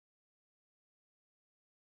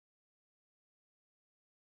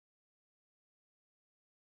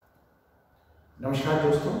नमस्कार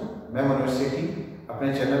दोस्तों, मैं मनोज सेठी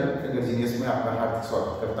अपने चैनल फिगर जीनियस में आपका हार्दिक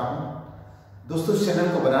स्वागत करता हूं। दोस्तों, इस चैनल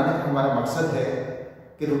को बनाने का हमारा मकसद है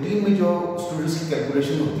कि रूटीन में जो स्टूडेंट्स की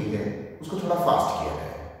कैलकुलेशन होती है उसको थोड़ा फास्ट किया जाए।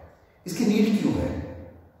 इसकी नीड क्यों है?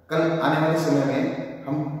 कल आने वाले समय में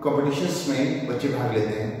हम कॉम्पिटिशन्स में बच्चे भाग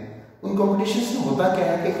लेते हैं। उन कॉम्पिटिशन्स में होता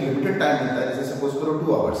क्या है कि एक लिमिटेड टाइम मिलता है, जैसे सपोज करो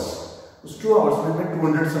 2 आवर्स। उस 2 आवर्स में हमें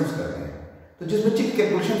 200 सम्स करते हैं। तो जिस बच्चे की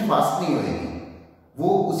कैलकुलेशन फास्ट नहीं होगी वो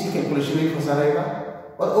उसी कैलकुलेशन में फंसा रहेगा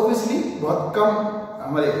और ऑब्वियसली बहुत कम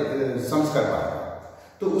हमारे सम्स कर पाएगा।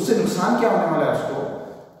 तो उससे नुकसान क्या होने वाला है उसको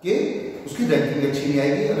कि उसकी रैंकिंग अच्छी नहीं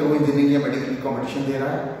आएगी। अगर वो इंजीनियरिंग या मेडिकल कॉम्पिटिशन दे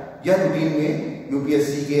रहा है या रूटीन में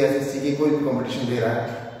यूपीएससी के एसएससी के कोई भी कॉम्पिटिशन दे रहा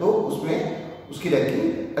है तो उसमें उसकी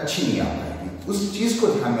रैंकिंग अच्छी नहीं आ पाएगी। उस चीज को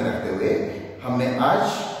ध्यान में रखते हुए हमने आज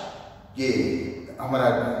ये हमारा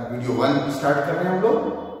वीडियो 1 स्टार्ट कर रहे हैं हम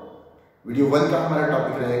लोग। वीडियो 1 का हमारा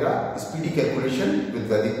टॉपिक रहेगा स्पीडी कैलकुलेशन विद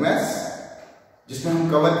वैदिक मैथ्स, जिसमें हम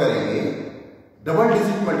कवर करेंगे डबल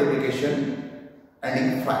डिजिट मल्टीप्लिकेशन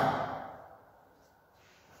एंडिंग 5।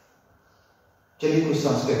 चलिए कुछ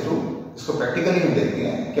सम्स के थ्रू इसको प्रैक्टिकली हम देखते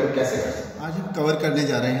हैं कि हम कैसे कर सकते हैं। आज हम कवर करने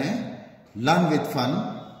जा रहे हैं learn with fun,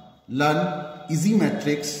 learn easy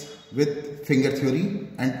matrix with finger theory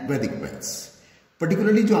and वैदिक मैथ्स।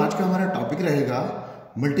 पर्टिकुलरली जो आज का हमारा टॉपिक रहेगा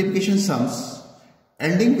multiplication sums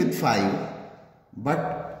ending with 5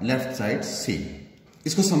 but left side same.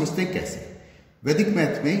 इसको समझते हैं कैसे। वैदिक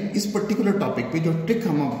मैथ में इस पर्टिकुलर टॉपिक पे जो ट्रिक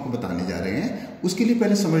हम आपको बताने जा रहे हैं उसके लिए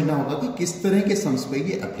पहले समझना होगा कि किस तरह के सम्स पे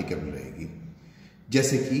ये एप्लीकेबल रहेगी।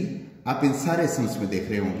 जैसे कि आप इन सारे सम्स में देख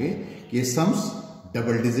रहे होंगे कि ये सम्स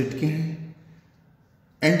डबल डिजिट के हैं,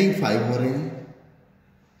 एंडिंग 5 हो रहे हैं,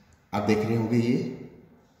 आप देख रहे होंगे ये,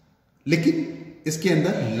 लेकिन इसके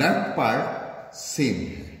अंदर लेफ्ट पार्ट सेम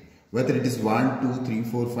है, whether it is 1, 2, 3,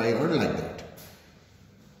 4, 5 और like that।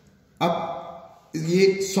 अब ये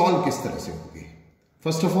सॉल्व किस तरह से होगी?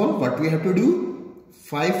 First of all what we have to do,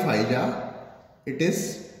 5 5 जा it is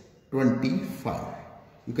 25।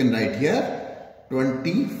 You can write here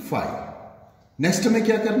 25। Next हमें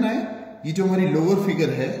क्या करना है, ये जो हमारी लोअर फिगर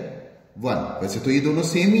है 1, वैसे तो ये दोनों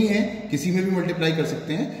सेम ही है, किसी में भी मल्टीप्लाई कर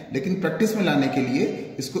सकते हैं, लेकिन प्रैक्टिस में लाने के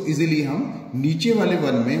लिए इसको इजीली हम नीचे वाले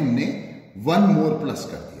 1 में हमने 1 मोर प्लस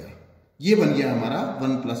कर दिया। ये बन गया हमारा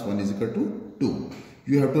 1 + 1 = 2।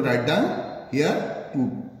 You have to write down here 2,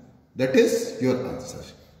 that is your answer.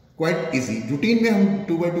 Quite easy. Routine में हम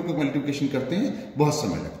 2 by 2 का मल्टीप्लिकेशन करते हैं, बहुत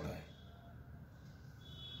समय लगता है।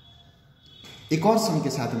 एक और सम के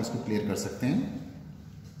साथ हम इसको क्लियर कर सकते हैं।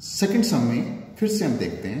 सेकंड सम में फिर से हम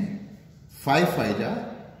देखते हैं 5 5 जा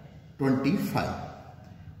 25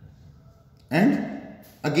 एंड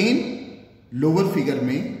अगेन लोअर फिगर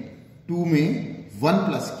में 2 में 1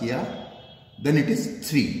 प्लस किया, then it is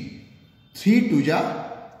 3 3 2 जा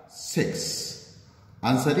 6,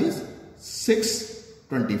 आंसर इज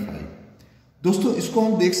 625। दोस्तों, इसको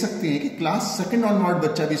हम देख सकते हैं कि क्लास सेकंड ऑनवर्ड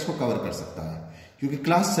बच्चा भी इसको कवर कर सकता है, क्योंकि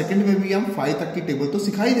क्लास सेकंड में भी हम 5 तक की टेबल तो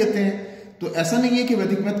सिखाई देते हैं। तो ऐसा नहीं है कि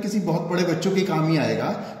वैदिक मैथ किसी बहुत बड़े बच्चों के काम ही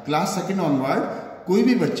आएगा। क्लास सेकंड ऑनवर्ड कोई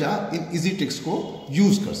भी बच्चा इन इजी ट्रिक्स को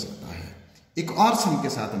यूज कर सकता है। एक और सम के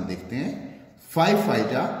साथ हम देखते हैं 5 5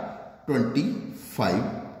 जा 25।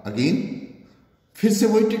 अगेन फिर से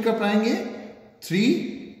वही ट्रिक अपनाएंगे, 3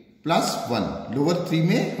 + 1, लोअर 3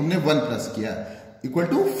 में हमने 1 प्लस किया इक्वल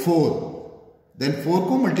टू 4, देन 4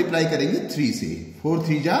 को मल्टीप्लाई करेंगे 3 से, 4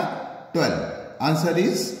 3 जा 12, आंसर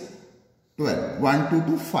इज 12। 1 2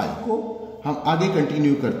 2 5 को हम आगे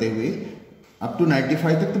कंटिन्यू करते हुए अप टू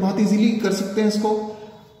 95 तक तो बहुत इजीली कर सकते हैं इसको।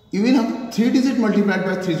 इवन हम 3 डिजिट मल्टीप्लाइड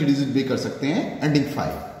बाय 3 डिजिट भी कर सकते हैं एंडिंग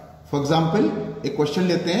 5। फॉर एग्जाम्पल एक क्वेश्चन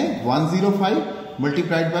लेते हैं 105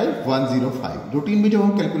 मल्टीप्लाइड बाय 105। रूटीन में जब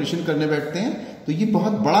हम कैलकुलेशन करने बैठते हैं तो ये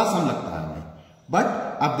बहुत बड़ा सम लगता है हमें, बट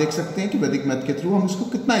आप देख सकते हैं कि वैदिक मैथ के थ्रू हम इसको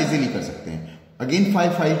कितना इजीली कर सकते हैं। अगेन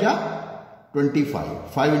 5 5 जा 25,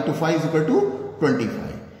 5 × 5 =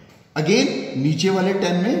 25। अगेन नीचे वाले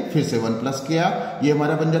 10 में फिर से 1 प्लस किया, ये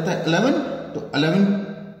हमारा बन जाता है 11। तो 11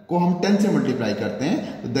 को हम 10 से मल्टीप्लाई करते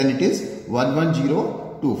हैं तो देन इट इज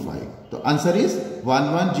 11025। तो आंसर इज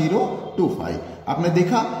 11025। आपने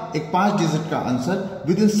देखा एक 5 डिजिट का आंसर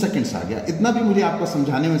विद इन सेकेंड्स आ गया। इतना भी मुझे आपको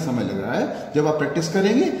समझाने में समय लग रहा है। जब आप प्रैक्टिस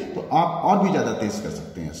करेंगे तो आप और भी ज्यादा तेज कर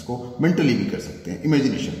सकते हैं, इसको मेंटली भी कर सकते हैं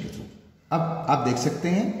इमेजिनेशन के थ्रू। अब आप देख सकते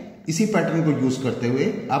हैं इसी पैटर्न को यूज करते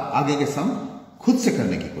हुए आप आगे के सम खुद से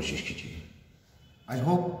करने की कोशिश कीजिए। आई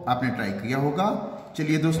होप आपने ट्राई किया होगा।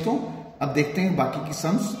 चलिए दोस्तों, अब देखते हैं बाकी की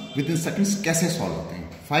सम्स विद इन सेकेंड्स कैसे सॉल्व होते हैं।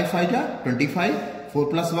 5 5 जा 25, 4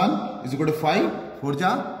 + 1 = 5, 4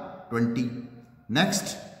 जा 20। नेक्स्ट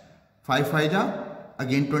 5 5 जा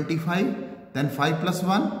again 25, then 5 +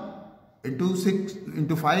 1 × 6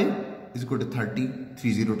 × 5 is equal to 30.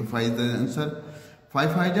 3025 is the answer.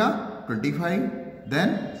 5 5 जा 25,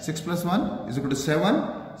 then 6 plus 1 is equal to 7,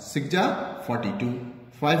 6 जा 42,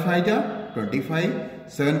 5 5 जा 25,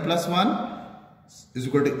 7 plus 1 is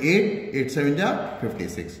equal to 8, 8 7 जा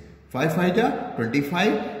 56, 5 5 जा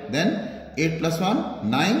 25, then 8 plus 1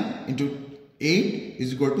 9 into 8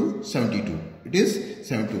 is equal to 72. It is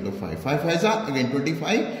 72 to 5. 5 5 जा again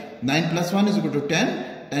 25, 9 plus 1 is equal to 10,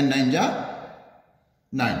 10 9 जा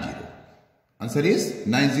 90. Answer is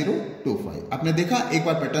 9025. आपने देखा, एक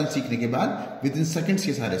बार पैटर्न सीखने के बाद विद इन सेकेंड्स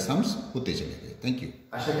ये सारे सम्स होते चले गए. Thank you.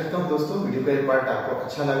 आशा करता हूँ दोस्तों वीडियो का ये पार्ट आपको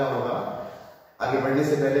अच्छा लगा होगा. आगे बढ़ने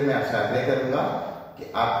से पहले मैं आपसे आग्रह करूंगा कि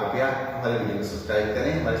आप कृपया हमारे वीडियो को सब्सक्राइब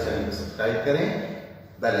करें, हमारे चैनल को सब्सक्राइब करें,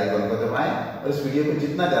 बेल आइकन को दबाएं और इस वीडियो को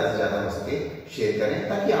जितना ज्यादा से ज्यादा हो सके शेयर करें,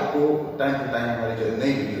 ताकि आपको टाइम टू टाइम हमारी जो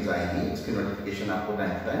नई वीडियोस आएंगी उसकी नोटिफिकेशन आपको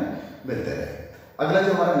टाइम टू टाइम मिलते रहे. अगला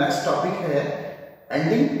जो हमारा नेक्स्ट टॉपिक है,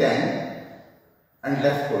 ending 10 and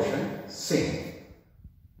left portion same.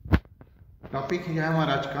 Topic है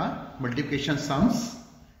हमारा आज का multiplication sums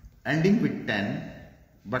ending with 10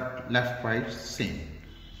 but left right same.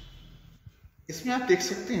 इसमें आप देख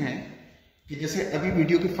सकते हैं कि जैसे अभी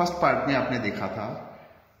वीडियो के फर्स्ट पार्ट में आपने देखा था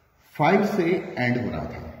 5 से एंड हो रहा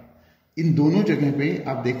था. इन दोनों जगह पे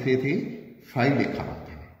आप देख रहे थे 5 लिखा हुआ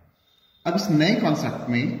था. अब इस नए कॉन्सेप्ट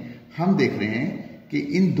में हम देख रहे हैं कि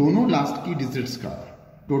इन दोनों लास्ट की डिजिट्स का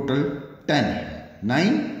टोटल 10 है.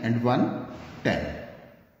 9 and 1 10,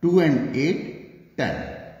 2 and 8 10,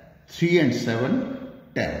 3 and 7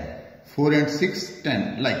 10, 4 and 6 10,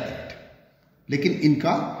 like that. लेकिन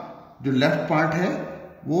इनका जो लेफ्ट पार्ट है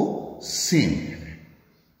वो सेम है.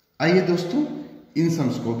 आइए दोस्तों इन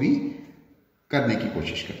सम्स को भी करने की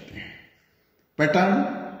कोशिश करते हैं. पैटर्न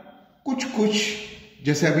कुछ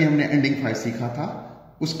जैसे अभी हमने एंडिंग 5 सीखा था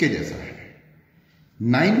उसके जैसा है.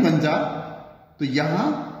 9 बन जा तो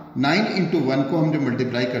यहां 9 इंटू 1 को हम जो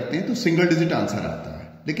मल्टीप्लाई करते हैं तो सिंगल डिजिट आंसर आता है,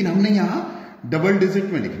 लेकिन हमने यहां डबल डिजिट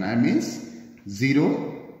में लिखना है, means 0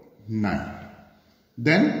 9.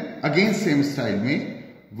 Then again same style में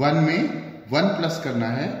 1 में 1 प्लस करना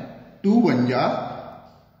है, 2 1 जा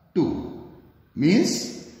 2, मीन्स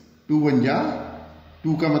 2 1 जा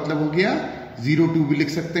 2 का मतलब हो गया 0 2 भी लिख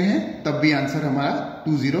सकते हैं, तब भी आंसर हमारा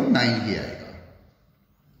 209 ही आएगा.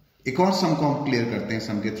 एक और सम को हम क्लियर करते हैं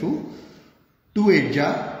सम के थ्रू. 2 8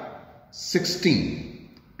 जा 16,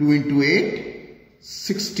 2 into 8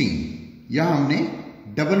 16. यहां हमने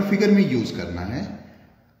डबल फिगर में यूज करना है.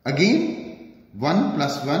 Again 1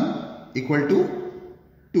 plus 1 equal to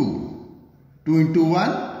 2, 2 into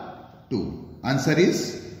 1 2. Answer is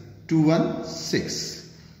 216.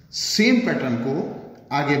 Same pattern को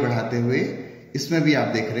आगे बढ़ाते हुए इसमें भी आप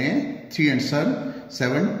देख रहे हैं 3 and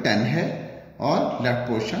 7 10 है और लेफ्ट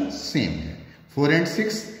पोर्शन सेम है. 4 and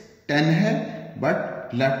 6 10 है बट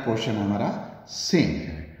लेफ्ट पोर्शन हमारा सेम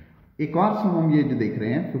है. एक और सम हम ये जो देख रहे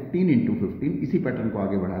हैं 15 into 15, इसी पैटर्न को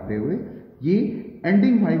आगे बढ़ाते हुए ये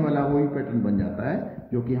एंडिंग 5 वाला वही पैटर्न बन जाता है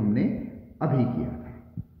जो कि हमने अभी किया था.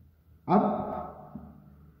 अब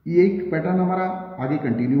ये एक पैटर्न हमारा आगे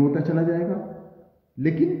कंटिन्यू होता चला जाएगा,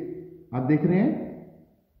 लेकिन आप देख रहे हैं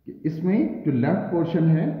कि इसमें जो लेफ्ट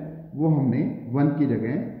पोर्शन है वो हमने 1 की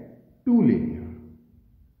जगह 2 ले लिया,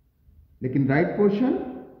 लेकिन राइट पोर्शन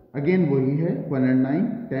अगेन वही है. 1 and 9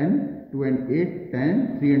 10, 2 and 8 10,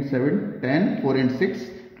 3 and 7 10, 4 and 6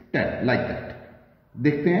 10, like that.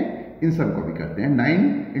 देखते हैं इन सब को भी करते हैं. 9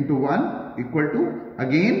 into 1 equal to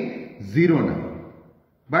again 0 9,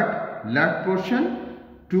 but left portion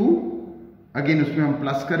 2, again उसमें हम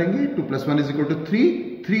प्लस करेंगे. 2 plus 1 is equal to 3,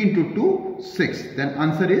 3 into 2 6, then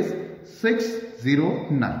answer is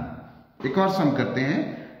 609. एक और सम करते हैं.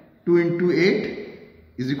 2 into 8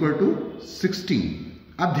 is equal to 16.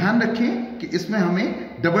 आप ध्यान रखें कि इसमें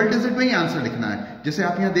हमें डबल डिजिट में ही आंसर लिखना है. जैसे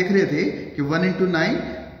आप यहां देख रहे थे कि 1 into 9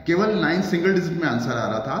 केवल 9 सिंगल डिजिट में आंसर आ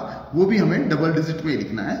रहा था, वो भी हमें डबल डिजिट में ही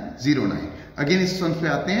लिखना है 09. अगेन इस सम पे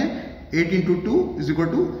आते हैं. 8 into 2 is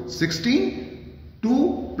equal to 16, 2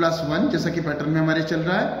 plus 1 जैसा कि पैटर्न में हमारे चल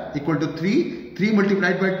रहा है equal to 3, 3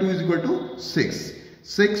 multiplied by 2 is equal to 6,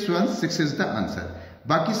 616 is the answer.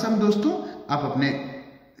 बाकी सम दोस्तों आप अपने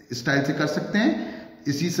स्टाइल से कर सकते हैं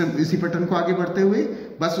इसी पैटर्न को आगे बढ़ते हुए.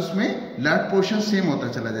 बस उसमें लेफ्ट पोर्शन सेम होता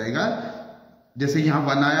चला जाएगा. जैसे यहां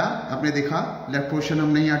 1 आया, आपने देखा लेफ्ट पोर्शन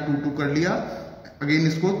हमने यहां 2 2 कर लिया. अगेन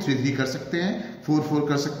इसको 3 3 कर सकते हैं, 4 4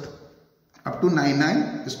 कर सकते, अप टू 9 9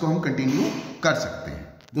 इसको हम कंटिन्यू कर सकते हैं.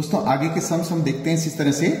 दोस्तों आगे के सम्स हम देखते हैं इस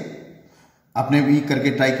तरह से. आपने भी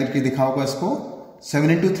करके ट्राई करके दिखा होगा इसको.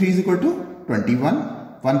 7 into 3 is equal to 21,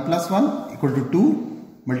 1 plus 1 equal to 2,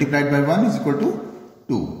 multiplied by 1 is equal to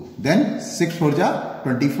 2. Then 6 4 जा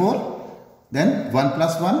 24, then 1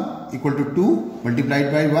 plus 1 equal to 2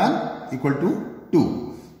 multiplied by 1 equal to 2.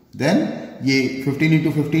 Then ये 15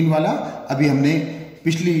 इंटू 15 वाला अभी हमने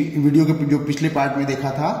पिछली वीडियो के जो पिछले पार्ट में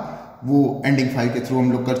देखा था वो एंडिंग 5 के थ्रू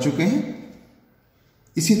हम लोग कर चुके हैं।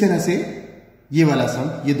 इसी तरह से ये वाला सम,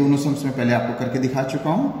 ये दोनों सम्स में पहले आपको करके दिखा चुका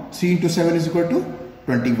हूं। 3 into 7 is equal to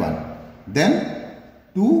 21, then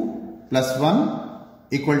 2 + 1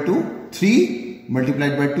 = 3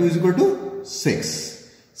 multiplied by 2 is equal to 6।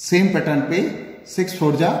 Same pattern पे 6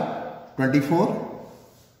 4 जा 24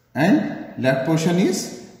 and left portion is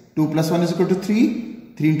 2 + 1 = 3,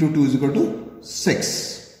 3 into 2 = 6।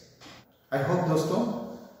 I hope दोस्तों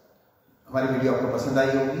हमारी वीडियो आपको पसंद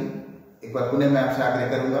आई होगी। एक बार पुनः मैं आपसे आग्रह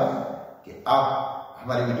करूंगा कि आप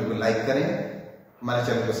हमारी वीडियो को लाइक करें, हमारे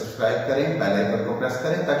चैनल को सब्सक्राइब करें, बेल आइकन को प्रेस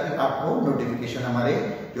करें ताकि आपको नोटिफिकेशन हमारे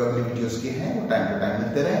जो अगली वीडियोस के हैं वो टाइम टू टाइम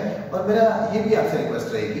मिलते रहे। और मेरा ये भी आपसे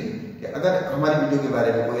रिक्वेस्ट रहेगी कि अगर हमारी वीडियो के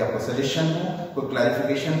बारे में कोई आपको सजेशन हो, कोई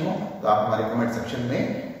क्लैरिफिकेशन हो, तो आप हमारे कमेंट सेक्शन में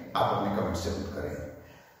आप अपने कमेंट जरूर करें।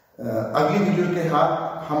 अगली वीडियो के साथ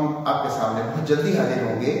हम आपके सामने बहुत जल्दी हाजिर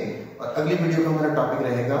होंगे और अगली वीडियो का हमारा टॉपिक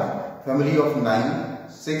रहेगा फैमिली ऑफ 9,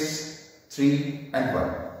 6, 3 एंड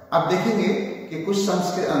 1। आप देखेंगे कि कुछ सम्स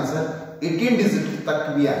के आंसर 18 डिजिट तक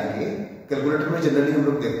भी आएंगे। कैलकुलेटर में जनरली हम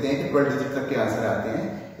लोग देखते हैं कि 12 डिजिट तक के आंसर आते हैं,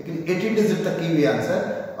 लेकिन 18 डिजिट तक की भी आंसर,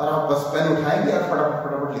 और आप बस पेन उठाएंगे और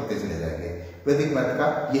फटाफट लिखते चले जाएंगे। वैदिक मैथ का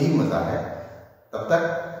यही मजा है। तब तक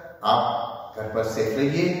आप घर पर सेफ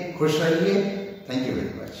रहिए, खुश रहिए। Thank you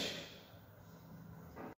very much.